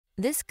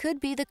This could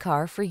be the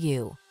car for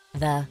you.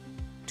 The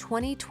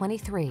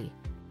 2023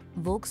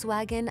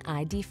 Volkswagen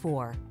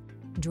ID.4.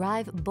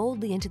 Drive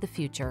boldly into the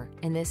future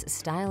in this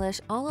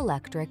stylish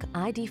all-electric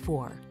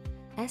ID.4.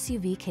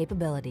 SUV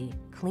capability,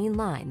 clean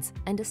lines,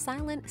 and a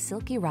silent,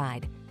 silky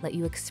ride let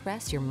you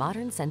express your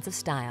modern sense of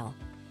style.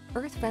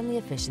 Earth-friendly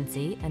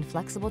efficiency and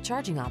flexible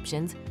charging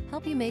options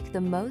help you make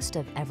the most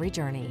of every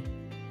journey.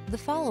 The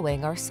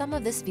following are some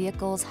of this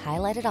vehicle's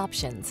highlighted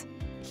options: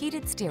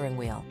 heated steering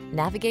wheel,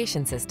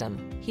 navigation system,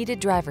 heated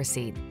driver's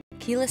seat,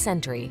 keyless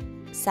entry,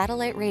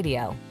 satellite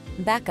radio,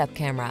 backup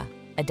camera,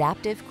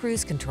 adaptive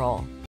cruise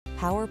control,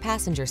 power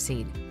passenger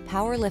seat,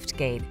 power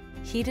liftgate,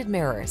 heated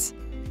mirrors.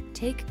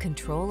 Take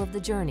control of the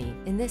journey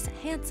in this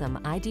handsome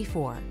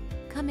ID.4.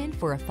 Come in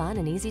for a fun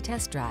and easy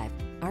test drive.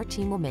 Our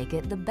team will make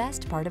it the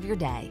best part of your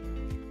day.